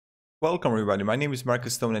Welcome everybody, my name is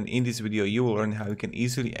Marcus Stone and in this video you will learn how you can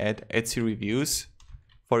easily add Etsy reviews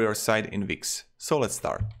for your site in Wix. So let's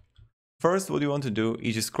start. First, what you want to do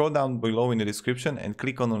is just scroll down below in the description and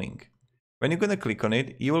click on the link. When you're gonna click on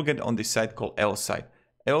it, you will get on this site called Elfsight.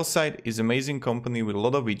 Elfsight is an amazing company with a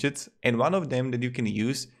lot of widgets, and one of them that you can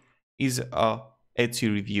use is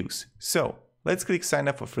Etsy reviews. So let's click sign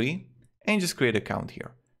up for free and just create an account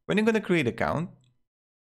here. When you're gonna create an account,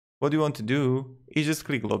 what you want to do is just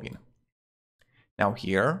click login. Now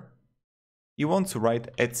here, you want to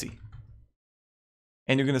write Etsy.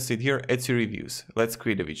 And you're going to see it here, Etsy reviews. Let's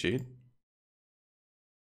create a widget.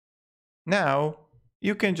 Now,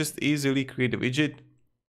 you can just easily create a widget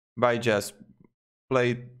by just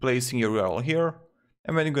placing your URL here.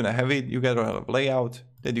 And when you're going to have it, you got to have a layout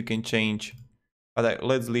that you can change. But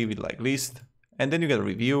let's leave it like list. And then you got a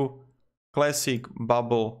review, classic,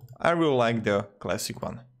 bubble. I really like the classic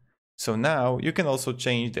one. So now you can also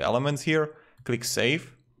change the elements here. Click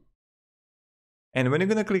save, and when you're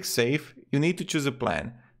gonna click save, you need to choose a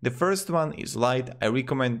plan. The first one is light. I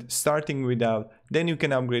recommend starting without, then you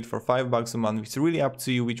can upgrade for $5 a month. It's really up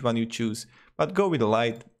to you which one you choose, but go with the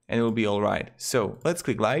light and it will be all right. So let's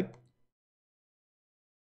click light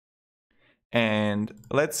and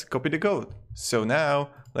let's copy the code. So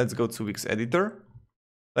now let's go to Wix editor,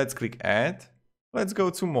 let's click add, let's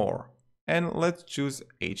go to more and let's choose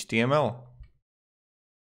HTML.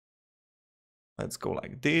 Let's go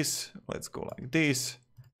like this, let's go like this,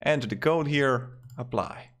 enter the code here,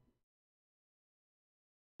 apply.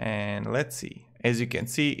 And let's see, as you can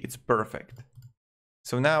see, it's perfect.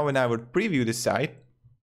 So now when I would preview the site,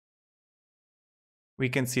 we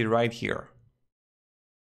can see right here,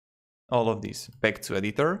 all of this. Back to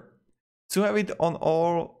editor. To have it on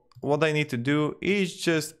all, what I need to do is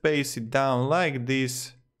just paste it down like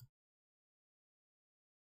this.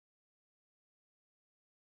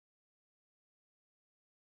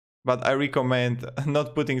 But I recommend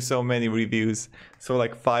not putting so many reviews, so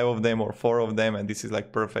like 5 of them or 4 of them, and this is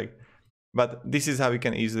like perfect. But this is how you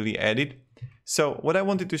can easily add it. So what I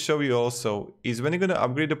wanted to show you also is when you're going to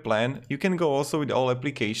upgrade the plan, you can go also with all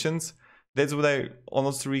applications. That's what I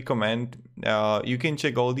honestly recommend. You can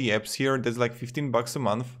check all the apps here. There's like $15 a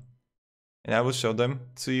month, and I will show them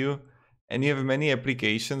to you. And you have many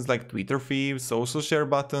applications like Twitter feed, social share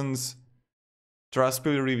buttons,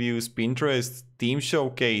 Trustpilot reviews, Pinterest, Team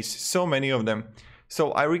Showcase, so many of them.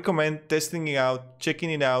 So I recommend testing it out,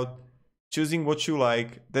 checking it out, choosing what you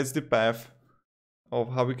like. That's the path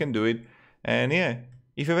of how we can do it. And yeah,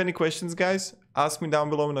 if you have any questions, guys, ask me down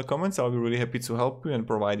below in the comments. I'll be really happy to help you and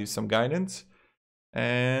provide you some guidance.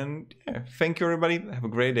 And yeah, thank you everybody. Have a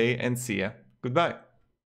great day and see ya. Goodbye.